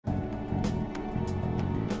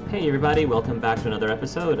Hey everybody, welcome back to another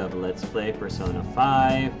episode of Let's Play Persona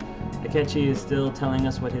 5. Akechi is still telling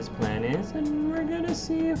us what his plan is, and we're gonna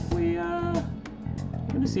see if we're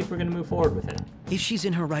gonna move forward with it. If she's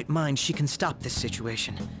in her right mind, she can stop this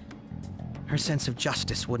situation. Her sense of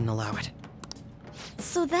justice wouldn't allow it.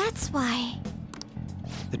 So that's why.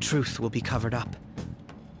 The truth will be covered up,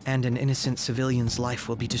 and an innocent civilian's life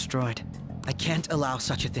will be destroyed. I can't allow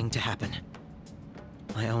such a thing to happen.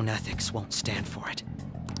 My own ethics won't stand for it.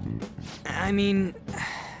 I mean,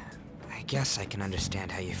 I guess I can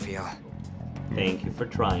understand how you feel. Thank you for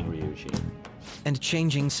trying, Ryuji. And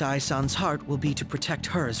changing Sai-san's heart will be to protect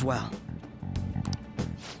her as well.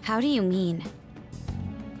 How do you mean?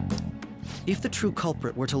 If the true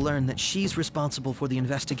culprit were to learn that she's responsible for the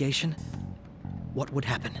investigation, what would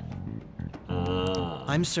happen?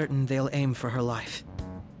 I'm certain they'll aim for her life.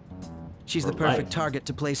 She's the perfect target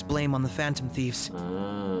to place blame on the Phantom Thieves.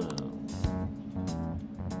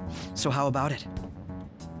 So how about it?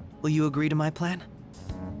 Will you agree to my plan?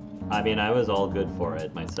 I mean, I was all good for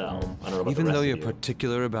it myself. I don't know about Even the rest though of you're you.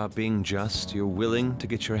 particular about being just, you're willing to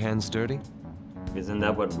get your hands dirty? Isn't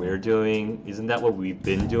that what we're doing? Isn't that what we've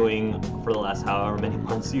been doing for the last however many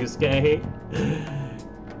months, Yusuke?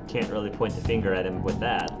 Can't really point the finger at him with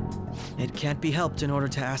that. It can't be helped in order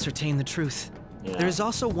to ascertain the truth. Yeah. There is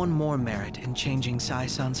also one more merit in changing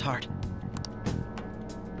Sai-san's heart.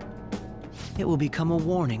 It will become a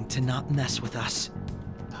warning to not mess with us.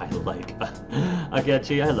 I like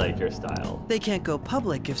Akechi, I like your style. They can't go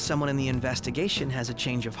public if someone in the investigation has a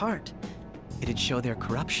change of heart. It'd show their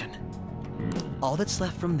corruption. All that's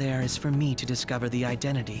left from there is for me to discover the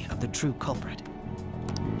identity of the true culprit.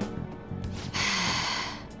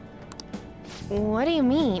 What do you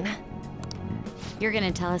mean? You're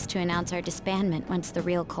gonna tell us to announce our disbandment once the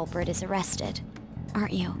real culprit is arrested,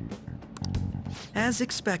 aren't you? As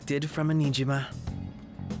expected from a Nijima.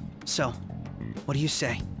 So, what do you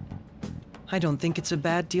say? I don't think it's a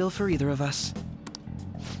bad deal for either of us.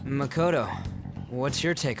 Makoto, what's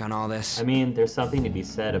your take on all this? I mean, there's something to be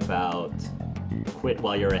said about quit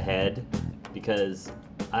while you're ahead, because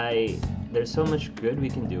there's so much good we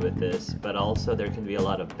can do with this, but also there can be a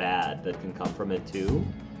lot of bad that can come from it too.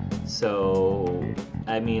 So,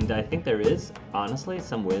 I mean, I think there is honestly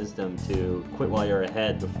some wisdom to quit while you're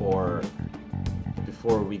ahead before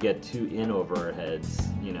we get too in over our heads,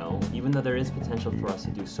 you know, even though there is potential for us to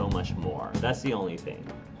do so much more. That's the only thing.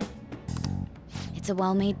 It's a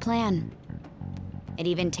well-made plan. It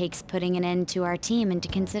even takes putting an end to our team into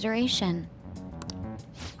consideration.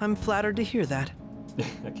 I'm flattered to hear that.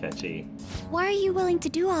 Akechi. Why are you willing to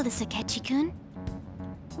do all this, Akechi-kun?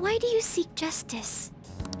 Why do you seek justice?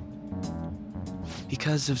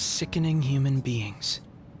 Because of sickening human beings.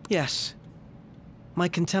 Yes. My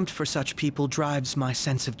contempt for such people drives my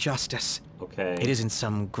sense of justice. Okay. It isn't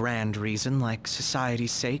some grand reason like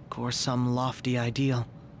society's sake or some lofty ideal.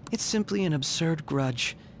 It's simply an absurd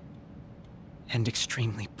grudge. And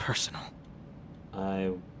extremely personal.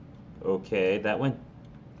 Okay, that went...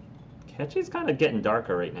 Akechi's kind of getting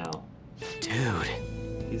darker right now. Dude.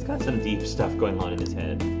 He's got some deep stuff going on in his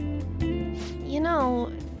head. You know,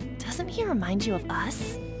 doesn't he remind you of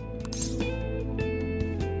us?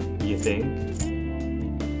 You think?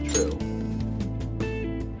 True.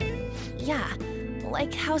 Yeah,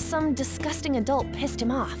 like how some disgusting adult pissed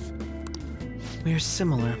him off. We're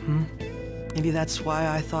similar, Maybe that's why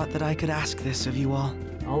I thought that I could ask this of you all.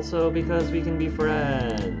 Also because we can be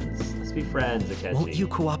friends. Let's be friends, Akechi. Won't you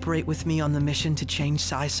cooperate with me on the mission to change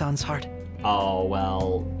Sai-san's heart? Oh,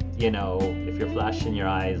 well, you know, if you're flashing your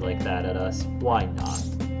eyes like that at us, why not?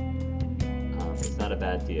 It's not a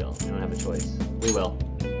bad deal. You don't have a choice. We will.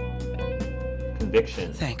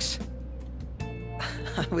 Conviction. Thanks.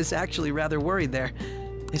 I was actually rather worried there.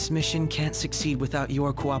 This mission can't succeed without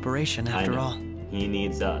your cooperation, after all. He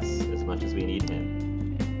needs us as much as we need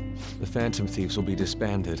him. The Phantom Thieves will be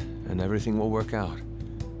disbanded, and everything will work out.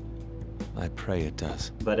 I pray it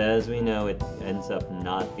does. But as we know, it ends up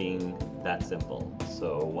not being that simple.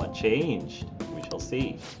 So what changed? We shall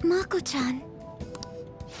see. Mako-chan.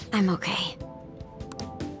 I'm okay.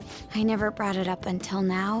 I never brought it up until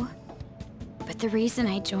now, but the reason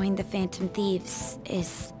I joined the Phantom Thieves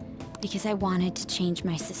is because I wanted to change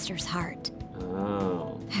my sister's heart.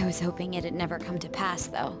 Oh. I was hoping it'd never come to pass,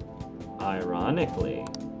 though. Ironically.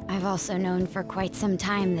 I've also known for quite some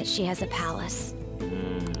time that she has a palace.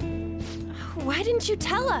 Why didn't you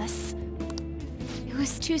tell us? It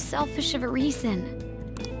was too selfish of a reason.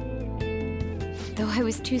 Though I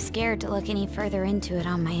was too scared to look any further into it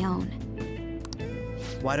on my own.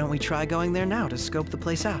 Why don't we try going there now to scope the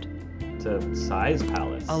place out? To Sai's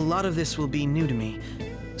palace. A lot of this will be new to me,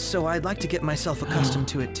 so I'd like to get myself accustomed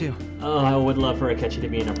to it too. Oh, I would love for Akechi to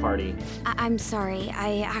be in a party. I'm sorry,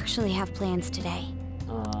 I actually have plans today.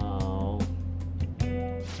 Oh.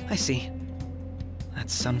 I see.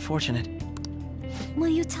 That's unfortunate. Will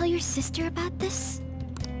you tell your sister about this?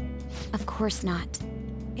 Of course not.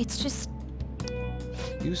 It's just...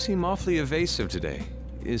 You seem awfully evasive today.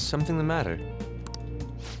 Is something the matter?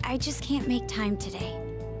 I just can't make time today.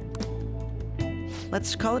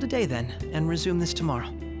 Let's call it a day then, and resume this tomorrow.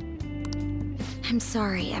 I'm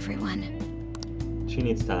sorry, everyone. She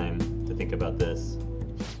needs time to think about this.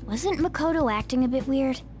 Wasn't Makoto acting a bit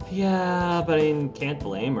weird? Yeah, but I can't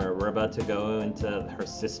blame her. We're about to go into her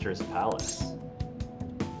sister's palace.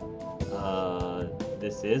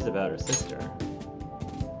 This is about her sister.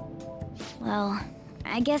 Well,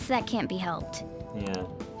 I guess that can't be helped. Yeah.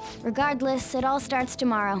 Regardless, it all starts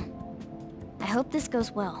tomorrow. I hope this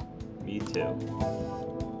goes well. Me too.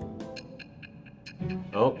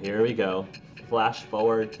 Oh, here we go. Flash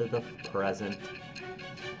forward to the present.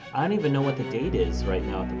 I don't even know what the date is right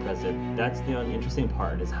now at the present. That's the interesting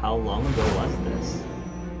part, is how long ago was this?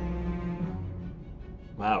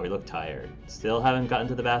 Wow, we look tired. Still haven't gotten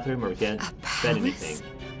to the bathroom or can't said anything.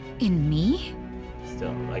 In me?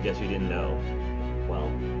 Still, I guess you didn't know. Well,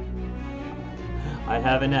 I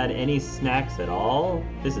haven't had any snacks at all.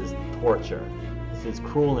 This is torture. This is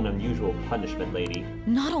cruel and unusual punishment, lady.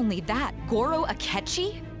 Not only that, Goro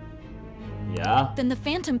Akechi? Yeah? Then the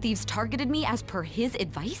Phantom Thieves targeted me as per his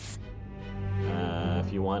advice?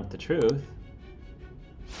 If you want the truth.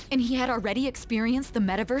 And he had already experienced the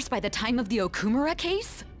metaverse by the time of the Okumura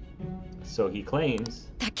case? So he claims.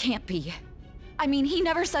 That can't be. I mean, he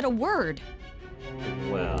never said a word.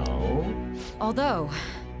 Well... Although,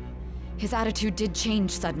 his attitude did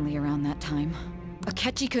change suddenly around that time.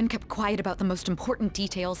 Akechi-kun kept quiet about the most important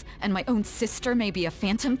details, and my own sister may be a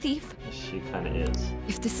Phantom Thief? She kinda is.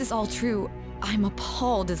 If this is all true, I'm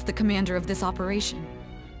appalled as the commander of this operation.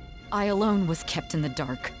 I alone was kept in the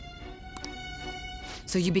dark.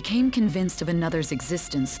 So you became convinced of another's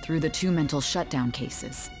existence through the 2 mental shutdown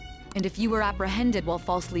cases. And if you were apprehended while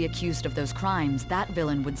falsely accused of those crimes, that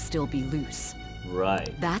villain would still be loose.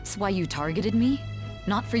 Right. That's why you targeted me?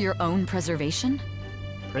 Not for your own preservation?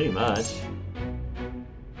 Pretty much.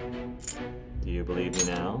 Do you believe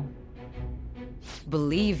me now?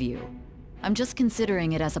 Believe you? I'm just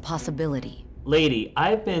considering it as a possibility. Lady,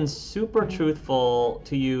 I've been super truthful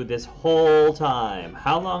to you this whole time.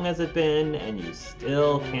 How long has it been and you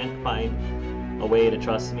still can't find a way to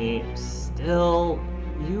trust me? Still,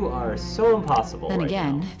 you are so impossible Then right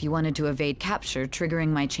again, now. if you wanted to evade capture, triggering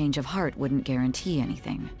my change of heart wouldn't guarantee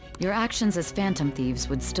anything. Your actions as Phantom Thieves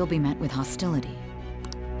would still be met with hostility.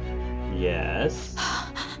 Yes.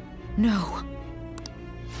 No.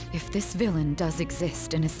 If this villain does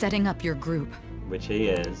exist and is setting up your group, Which he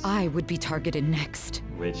is. I would be targeted next.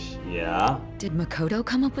 Which, yeah. Did Makoto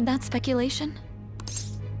come up with that speculation?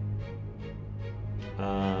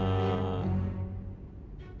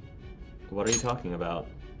 What are you talking about?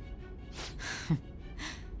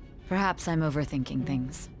 Perhaps I'm overthinking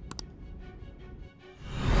things.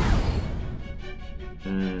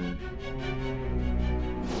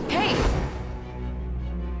 Hey!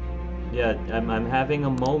 Yeah, I'm having a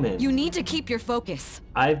moment. You need to keep your focus.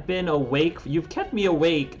 I've been awake. You've kept me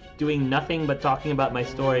awake doing nothing but talking about my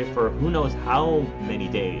story for who knows how many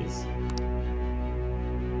days.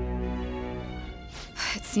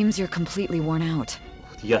 It seems you're completely worn out.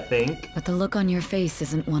 Do you think? But the look on your face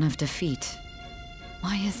isn't one of defeat.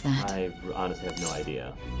 Why is that? I honestly have no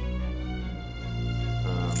idea.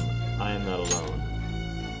 I am not alone.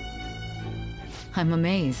 I'm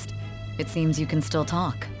amazed. It seems you can still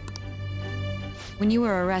talk. When you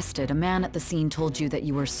were arrested, a man at the scene told you that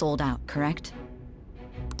you were sold out, correct?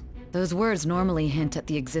 Those words normally hint at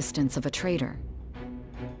the existence of a traitor.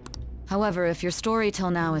 However, if your story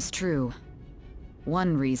till now is true,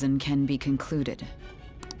 one reason can be concluded.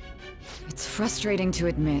 It's frustrating to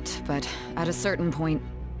admit, but at a certain point...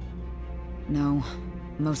 No,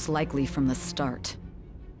 most likely from the start.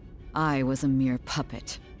 I was a mere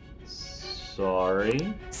puppet.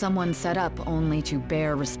 Sorry? Someone set up only to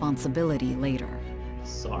bear responsibility later.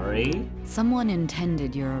 Sorry? Someone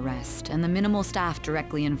intended your arrest, and the minimal staff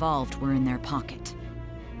directly involved were in their pocket.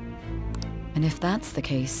 And if that's the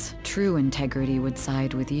case, true integrity would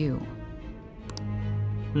side with you.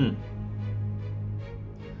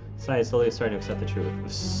 Sai is slowly starting to accept the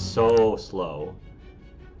truth. So slow.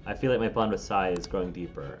 I feel like my bond with Sai is growing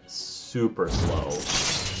deeper. Super slow.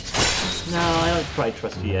 No, I don't quite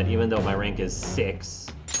trust you yet, even though my rank is 6.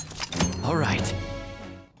 All right.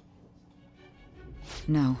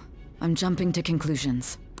 No, I'm jumping to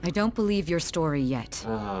conclusions. I don't believe your story yet.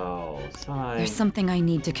 Oh, sigh. There's something I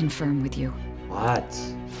need to confirm with you. What?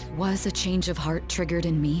 Was a change of heart triggered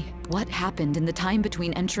in me? What happened in the time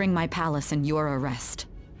between entering my palace and your arrest?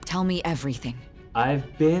 Tell me everything.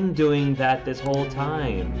 I've been doing that this whole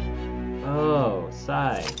time. Oh,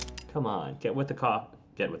 sigh. Come on, get with the coffee.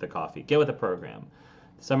 Get with the program.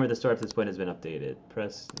 The summary of the story at this point has been updated.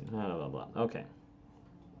 Press blah blah blah. Okay.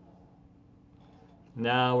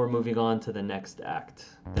 Now we're moving on to the next act,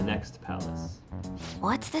 the next palace.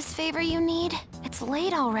 What's this favor you need? It's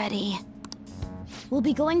late already. We'll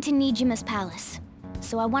be going to Nijima's palace,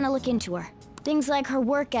 so I want to look into her. Things like her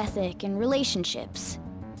work ethic and relationships.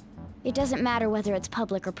 It doesn't matter whether it's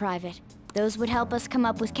public or private. Those would help us come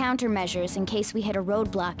up with countermeasures in case we hit a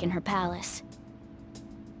roadblock in her palace.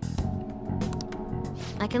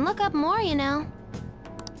 I can look up more, you know.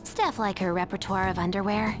 Stuff like her repertoire of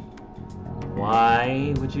underwear.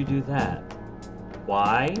 Why would you do that?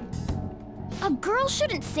 Why? A girl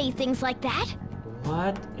shouldn't say things like that.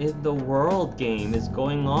 What in the world, game, is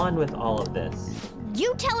going on with all of this?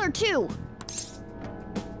 You tell her too.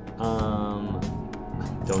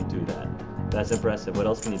 Don't do that. That's impressive. What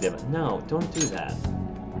else can you do? No, don't do that.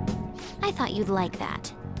 I thought you'd like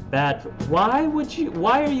that. Bad. Why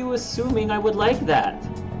are you assuming I would like that?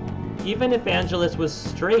 Even if Angelus was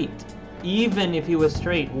straight, even if he was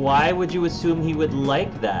straight, why would you assume he would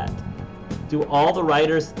like that? Do all the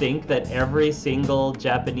writers think that every single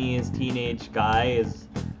Japanese teenage guy is,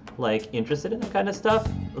 like, interested in that kind of stuff?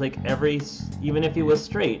 Like, even if he was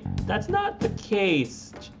straight? That's not the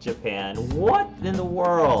case, Japan. What in the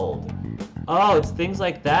world? Oh, it's things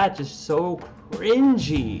like that, just so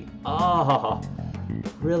cringy. Oh,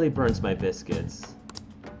 really burns my biscuits.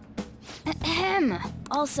 Ahem.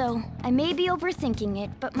 Also, I may be overthinking it,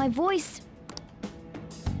 but my voice...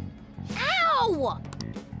 Ow!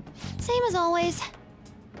 Same as always.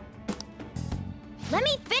 Let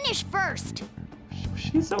me finish first!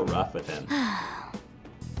 She's so rough with him.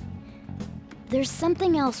 There's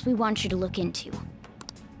something else we want you to look into.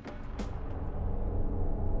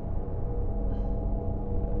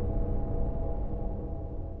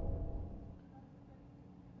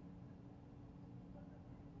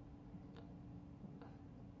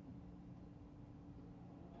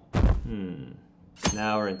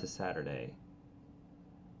 Now we're into Saturday.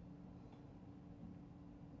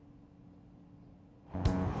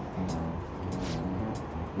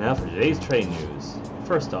 Now for today's train news.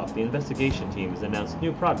 First off, the investigation team has announced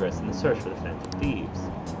new progress in the search for the Phantom Thieves.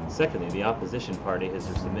 Secondly, the opposition party has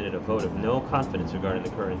submitted a vote of no confidence regarding the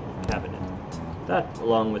current cabinet. That,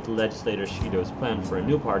 along with legislator Shido's plan for a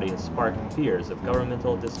new party, has sparked fears of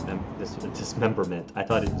governmental dismemberment. I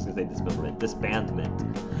thought it was going to say dismemberment.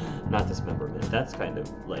 Disbandment. Not dismemberment. That's kind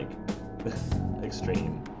of, like,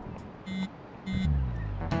 extreme.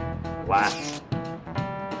 What?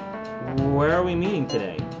 Where are we meeting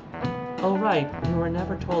today? Oh right, we were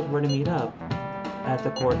never told where to meet up. At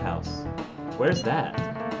the courthouse. Where's that?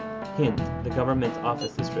 Hint, the government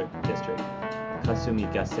office district.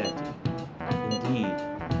 Kasumi Gassetti. Indeed.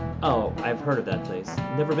 Oh, I've heard of that place.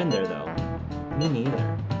 Never been there though. Me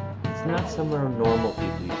neither. It's not somewhere normal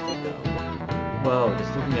people used to go. Whoa,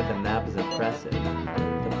 just looking at the map is impressive.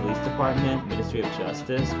 The police department, Ministry of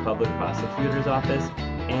Justice, Public Prosecutor's Office,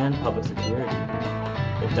 and Public Security.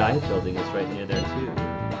 The dive building is right near there too.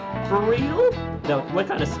 For real? Now, what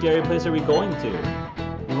kind of scary place are we going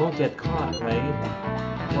to? We won't get caught,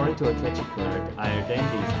 right? According to Akechi-kun, our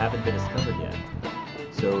identities haven't been discovered yet.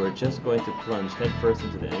 So we're just going to plunge headfirst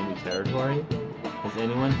into the enemy territory? Has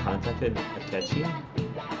anyone contacted Akechi?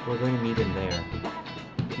 We're going to meet him there.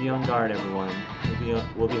 Be on guard, everyone.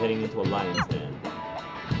 We'll be heading into Alliance then.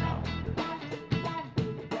 Wow.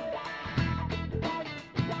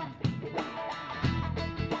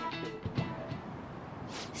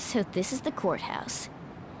 So this is the courthouse.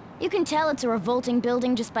 You can tell it's a revolting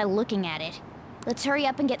building just by looking at it. Let's hurry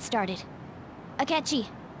up and get started. Akechi,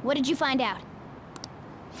 what did you find out?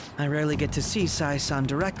 I rarely get to see Sai-san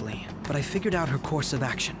directly, but I figured out her course of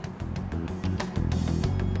action.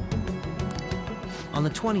 On the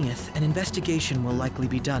 20th, an investigation will likely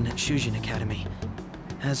be done at Shujin Academy,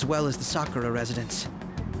 as well as the Sakura residence.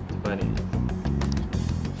 20th.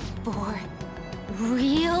 For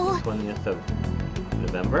real? 20th of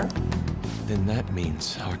November? Then that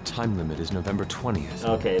means our time limit is November 20th.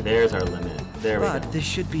 Okay, there's our limit. There we go. But this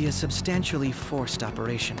should be a substantially forced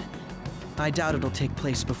operation. I doubt it'll take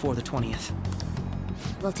place before the 20th.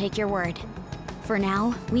 We'll take your word. For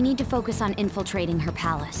now, we need to focus on infiltrating her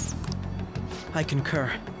palace. I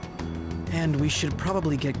concur. And we should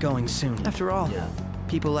probably get going soon. After all, Yeah.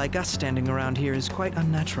 people like us standing around here is quite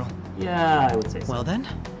unnatural. Yeah, I would say so. Well then,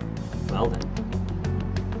 Well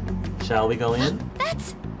then. Shall we go in?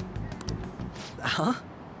 That's... Huh?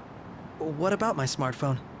 What about my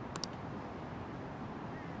smartphone?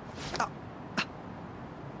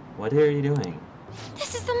 What are you doing?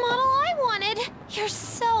 This is the model I wanted! You're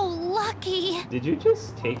so lucky! Did you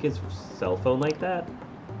just take his cell phone like that?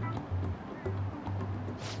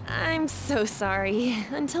 I'm so sorry.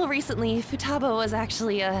 Until recently, Futaba was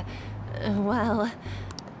actually well...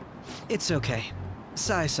 It's okay.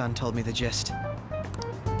 Sai-san told me the gist.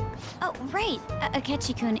 Oh, right.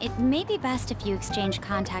 Akechi-kun, it may be best if you exchange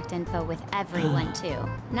contact info with everyone, too.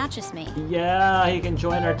 Not just me. Yeah, he can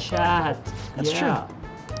join our chat. That's true.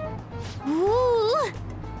 Ooh!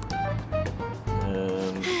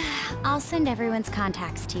 I'll send everyone's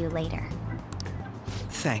contacts to you later.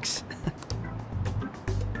 Thanks.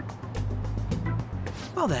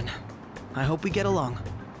 Well then, I hope we get along.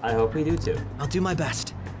 I hope we do too. I'll do my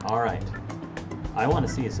best. Alright. I want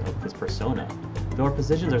to see his persona. Though our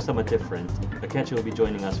positions are somewhat different, Akechi will be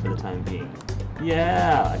joining us for the time being.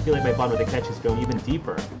 Yeah! I feel like my bond with Akechi's grown even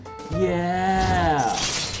deeper. Yeah!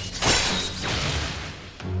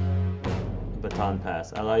 Baton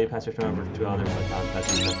pass. Allow you to pass your turn over to other baton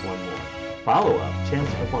passes and just one more. Follow-up. Chance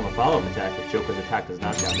to perform a follow-up attack if Joker's attack does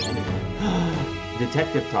not count the enemy.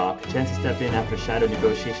 Detective talk. Chance to step in after shadow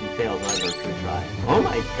negotiation fails on a true try. Oh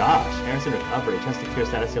my gosh! Harrison recovery. Chance to clear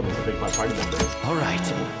status ailments of big by party members.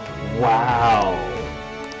 Alright. Wow!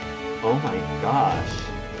 Oh my gosh.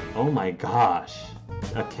 Oh my gosh.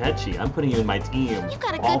 Akechi, I'm putting you in my team You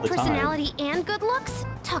got a all good the time. personality and good looks?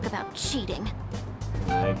 Talk about cheating.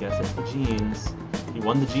 I guess it's the genes. He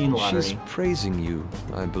won the gene lottery. She's praising you,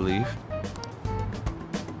 I believe.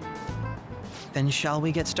 Then shall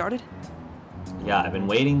we get started? Yeah, I've been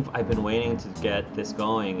waiting to get this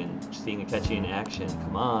going and seeing Akechi in action.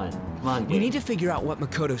 Come on game. We need to figure out what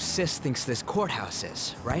Makoto Sis thinks this courthouse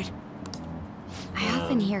is, right? I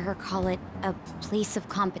often hear her call it a place of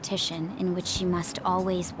competition in which she must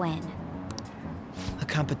always win. A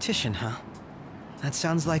competition, huh? That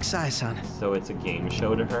sounds like Sai-san. So it's a game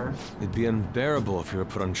show to her? It'd be unbearable if you were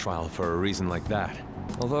put on trial for a reason like that.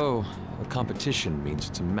 Although, a competition means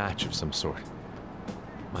it's a match of some sort.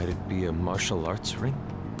 Might it be a martial arts ring?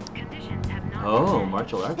 Oh,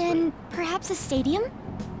 martial arts. Then perhaps a stadium?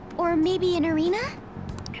 Or maybe an arena?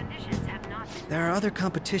 There are other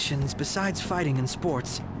competitions besides fighting and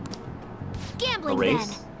sports. Gambling, A race?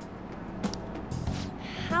 then.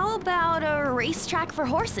 How about a racetrack for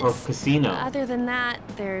horses? Or casino? Other than that,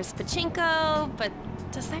 there's pachinko, but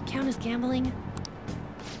does that count as gambling?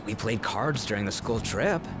 We played cards during the school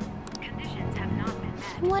trip.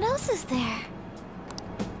 What else is there?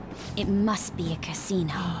 It must be a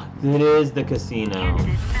casino. It is the casino.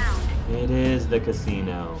 It is the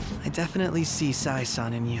casino. I definitely see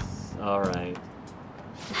Sai-san in you. Alright.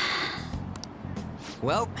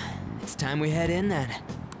 Well, it's time we head in then.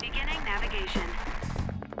 Beginning navigation.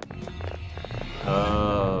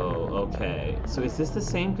 Oh, okay. So is this the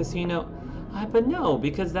same casino? But no,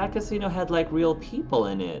 because that casino had like real people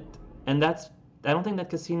in it. And I don't think that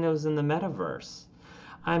casino's in the metaverse.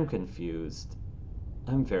 I'm confused.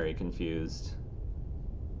 I'm very confused.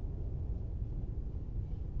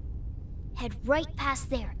 Head right past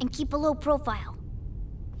there and keep a low profile.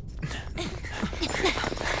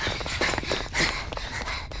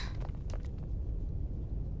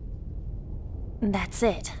 That's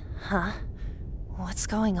it, huh? What's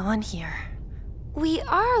going on here? We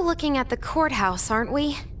are looking at the courthouse, aren't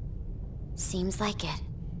we? Seems like it.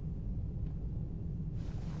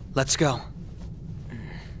 Let's go.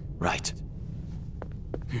 Right.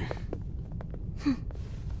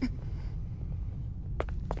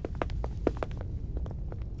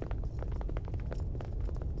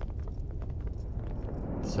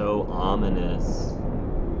 So ominous.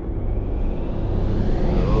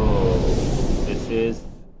 Oh,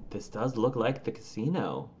 this does look like the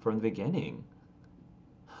casino from the beginning.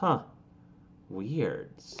 Huh.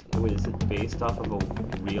 Weird. Is it based off of a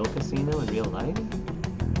real casino in real life?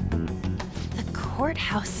 The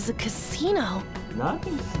courthouse is a casino. Not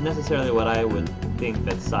necessarily what I would think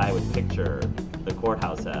that Sai would picture the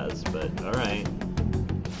courthouse as, but alright.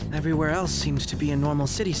 Everywhere else seems to be a normal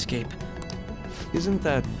cityscape. Isn't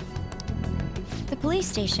that... The police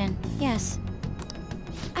station, yes.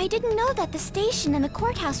 I didn't know that the station and the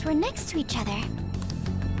courthouse were next to each other.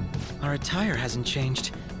 Our attire hasn't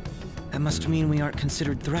changed. That must mean we aren't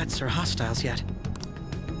considered threats or hostiles yet.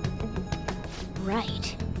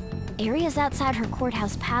 Right. Areas outside her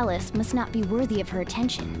courthouse palace must not be worthy of her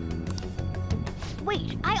attention.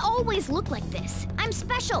 Wait, I always look like this. I'm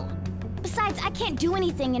special. Besides, I can't do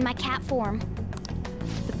anything in my cat form.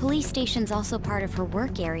 The police station's also part of her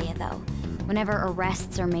work area, though, whenever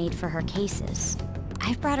arrests are made for her cases.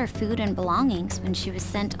 I've brought her food and belongings when she was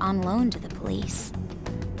sent on loan to the police.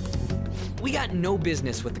 We got no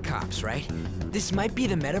business with the cops, right? This might be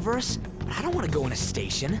the metaverse, but I don't want to go in a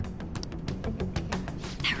station.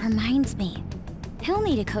 That reminds me. He'll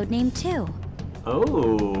need a codename too.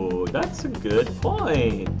 Oh, that's a good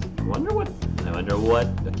point. I wonder what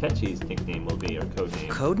Akechi's nickname will be, or codename.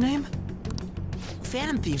 Codename?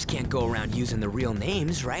 Phantom thieves can't go around using the real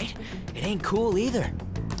names, right? It ain't cool either.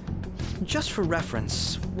 Just for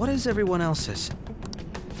reference, what is everyone else's?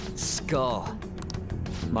 Skull.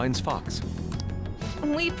 Mine's Fox.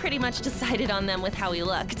 We pretty much decided on them with how we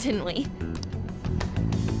look, didn't we?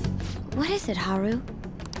 What is it, Haru?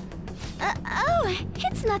 Oh,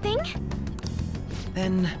 it's nothing.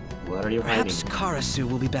 Then What are you hiding? perhaps Karasu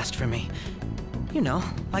will be best for me. You know,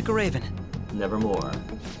 like a raven. Nevermore.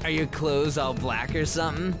 Are your clothes all black or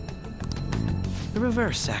something? The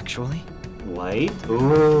reverse, actually. White?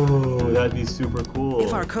 Ooh, that'd be super cool.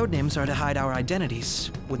 If our codenames are to hide our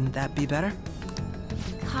identities, wouldn't that be better?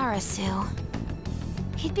 Karasu.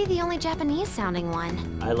 He'd be the only Japanese-sounding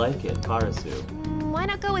one. I like it, Karasu. Why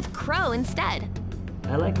not go with Crow instead?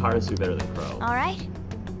 I like Karasu better than Crow. All right.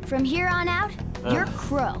 From here on out, you're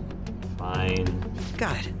Crow. Fine.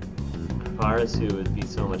 Got it. Karasu would be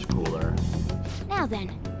so much cooler. Now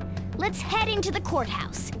then, let's head into the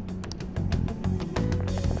courthouse.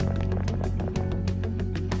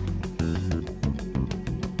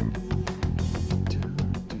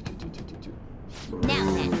 Now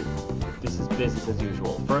then. This is business as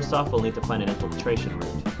usual. First off, we'll need to find an infiltration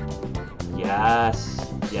route. Yes.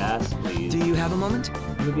 Yes, please. Do you have a moment?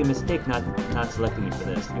 It would be a mistake not selecting you for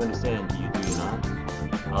this. You understand? Do you not?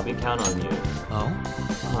 I'll be counting on you. Oh?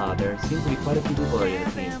 There seems to be quite a few people already in the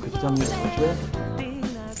team. Could you tell me who to switch with?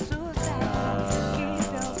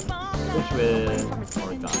 Switch with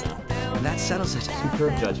Morgana. That settles it.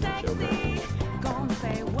 Superb judgment, Joker.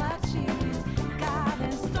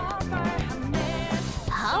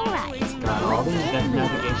 All right. Got all the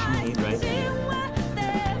navigation you need right here.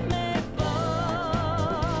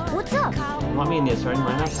 What's up? You want me in the starting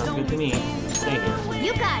lineup? Sounds good to me. Stay here.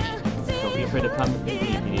 You got it. Don't be afraid to come with me if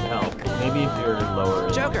you need help. Maybe if you're lower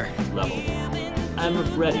Joker. level. I'm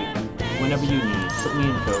ready. Whenever you need. Put me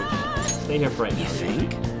in, coach. Stay here for right now. You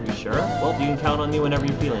think? You sure? Well, you can count on me whenever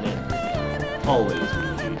you're feeling it. Always,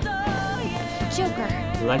 Luigi. Joker.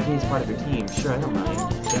 You like me as part of your team? Sure, I don't mind.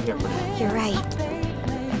 Stay here for now. You're right.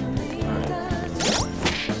 Alright.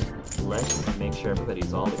 Let's make sure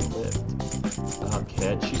everybody's all equipped.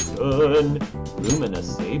 Akechi-kun!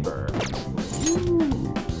 Luminous Saber. Ooh.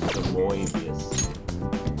 The Moebius.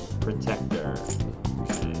 Protector.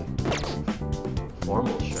 Okay.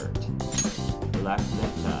 Formal shirt. Black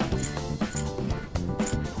necktie.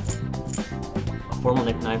 A formal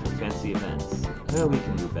necktie for fancy events. Oh, we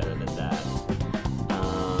can do better than that.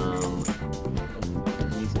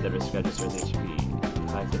 Music that registers HP.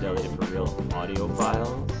 High fidelity for real audio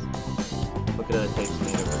files. Look at other types of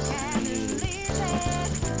universities.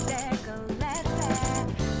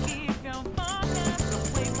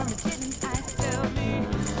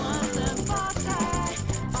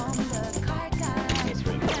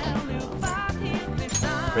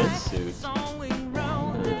 Prince suit.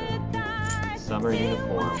 Summer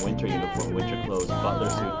uniform, winter clothes, butler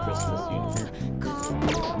suit, Christmas uniform.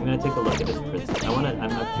 I'm gonna take a look at this prince.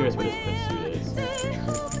 I'm curious what his prince suit is.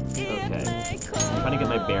 Okay. I'm trying to get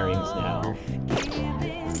my bearings now.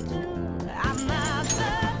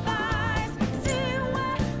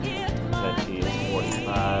 Akechi is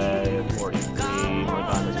 45, 43,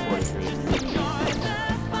 Morgana's 43.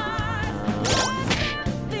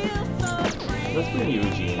 Let's bring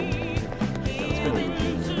Yuji in. Yeah, let's bring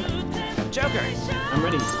Yuji in. Joker! I'm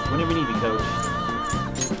ready. Whenever you need me, coach.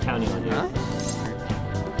 Counting on you. Huh?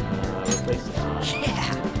 Replace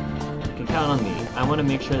Yeah! You can count on me. I want to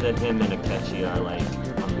make sure that him and Akechi are, like,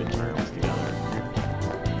 on good terms together.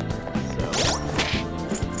 So.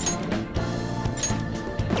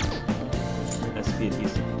 SP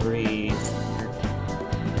Adhesive 3.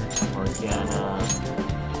 Morgana.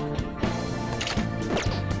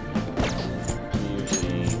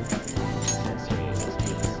 Usually. Sensory SP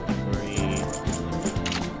Adhesive 3.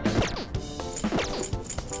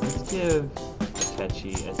 Let's give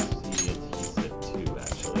Akechi SP Adhesive 2,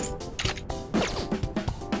 actually.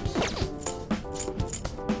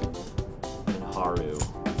 And Haru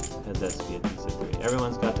has SP Adhesive 3.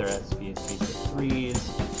 Everyone's got their SP Adhesive 3s.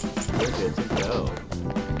 We're good to go.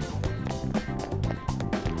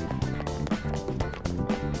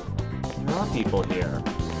 There are people here.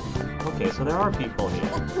 Okay, so there are people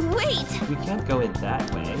here. Wait! We can't go in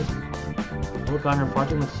that way. We'll garner far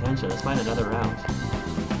too much attention. Let's find another route.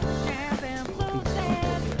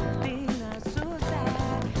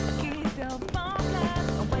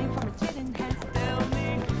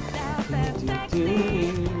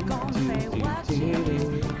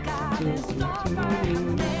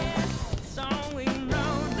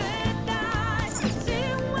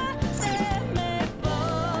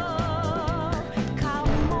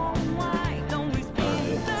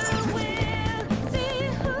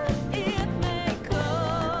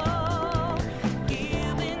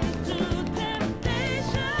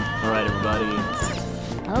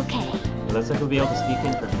 Okay. It looks like we'll be able to sneak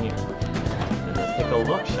in from here. And let's take a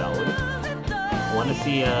look, shall we? I want to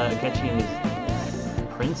see Akechi in his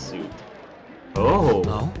prince suit. Oh!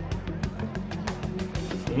 Oh?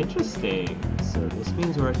 Interesting. So this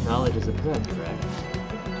means we're acknowledged as a threat, correct?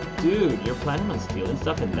 Dude, you're planning on stealing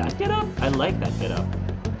stuff in that getup? I like that getup.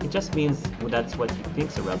 It just means that's what he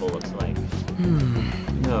thinks a rebel looks like.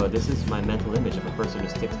 No, this is my mental image of a person who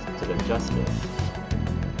sticks to their justice.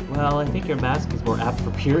 Well, I think your mask is more apt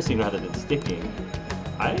for piercing rather than sticking.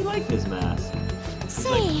 I like this mask. Say...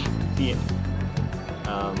 Like,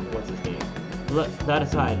 what's his name? Look, that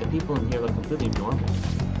aside, the people in here look completely normal.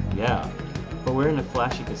 Yeah, but we're in a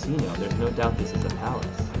flashy casino. There's no doubt this is a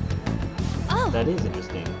palace. Oh! That is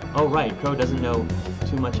interesting. Oh right, Crow doesn't know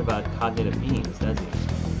too much about cognitive beings, does he?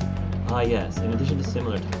 Ah yes, in addition to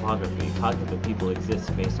similar topography, cognitive people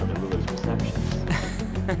exist based on the ruler's perceptions.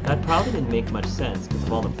 That probably didn't make much sense because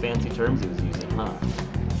of all the fancy terms he was using, huh?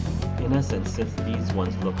 In essence, since these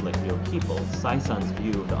ones look like real people, Sai-san's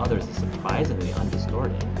view of the others is surprisingly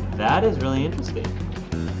undistorted. That is really interesting.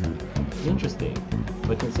 Interesting.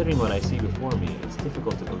 But considering what I see before me, it's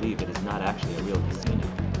difficult to believe it is not actually a real casino.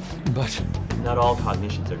 But... Not all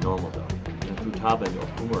cognitions are normal, though. In Futaba and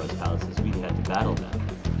Okumura's palaces, we had to battle them.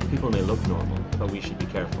 People may look normal, but we should be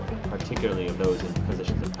careful, particularly of those in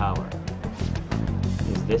positions of power.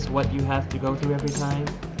 Is this what you have to go through every time?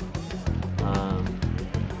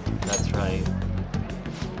 That's right.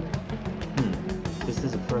 This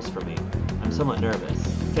is a first for me. I'm somewhat nervous.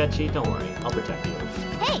 Akechi, don't worry. I'll protect you.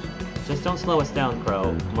 Hey! Just don't slow us down,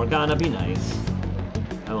 Crow. Morgana, be nice.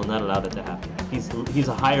 I will not allow that to happen. He's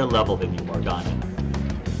a higher level than you, Morgana.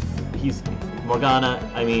 Morgana,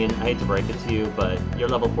 I mean, I hate to break it to you, but you're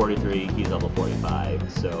level 43, he's level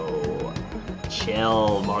 45, so...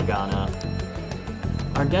 Chill, Morgana.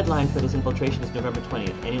 Our deadline for this infiltration is November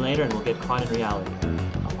 20th. Any later and we'll get caught in reality.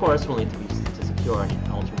 Of course, we'll need to secure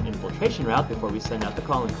an alternate infiltration route before we send out the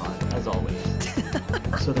calling card, as always.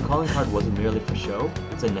 So the calling card wasn't merely for show?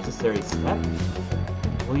 It's a necessary step?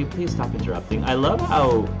 Will you please stop interrupting?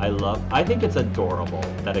 I think it's adorable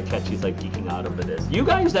that Akechi's like geeking out over this. You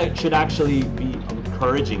guys should actually be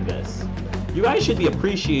encouraging this. You guys should be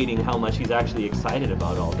appreciating how much he's actually excited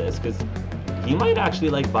about all this, because he might actually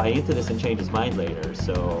like buy into this and change his mind later,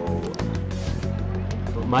 so...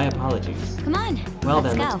 My apologies. Come on, well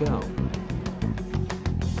then, let's go.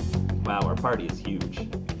 Wow, our party is huge.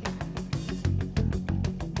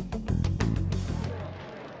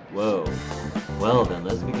 Whoa. Well then,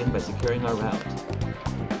 let's begin by securing our route.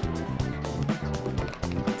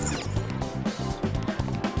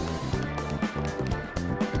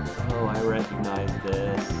 Oh, I recognize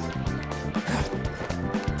this.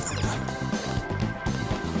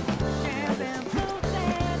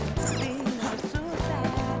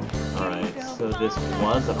 Alright, so this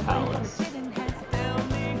was a palace.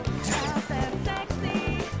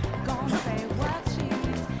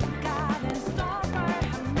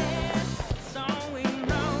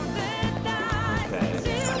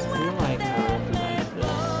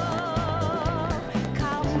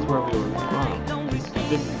 Where we were from.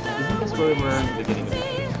 Isn't this where we were in the beginning of the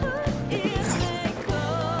game?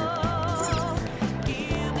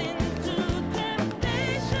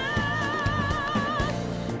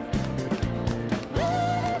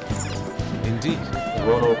 Indeed. It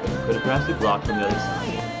won't open. Could it perhaps be blocked from the other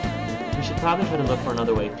side? We should probably try to look for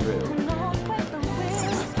another way through.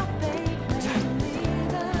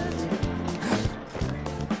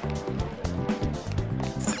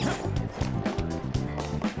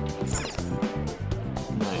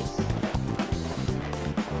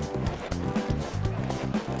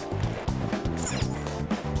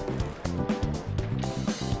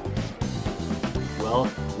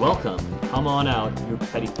 Welcome. Come on out, you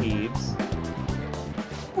petty thieves.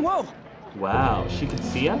 Whoa! Wow, she can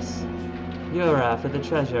see us? You're after the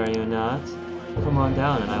treasure, are you not? Come on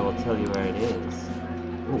down and I will tell you where it is.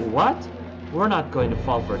 What? We're not going to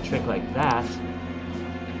fall for a trick like that.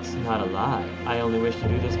 It's not a lie. I only wish to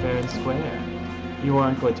do this fair and square. You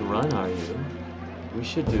aren't going to run, are you? We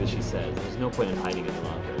should do as she says. There's no point in hiding any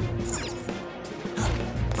longer.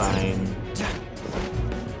 Fine.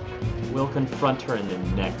 We'll confront her in the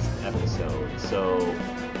next episode. So,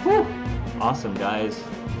 whew, awesome, guys.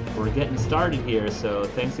 We're getting started here, so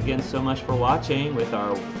thanks again so much for watching with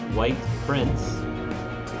our White Prince.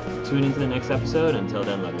 Tune into the next episode. Until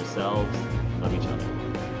then, love yourselves, love each other.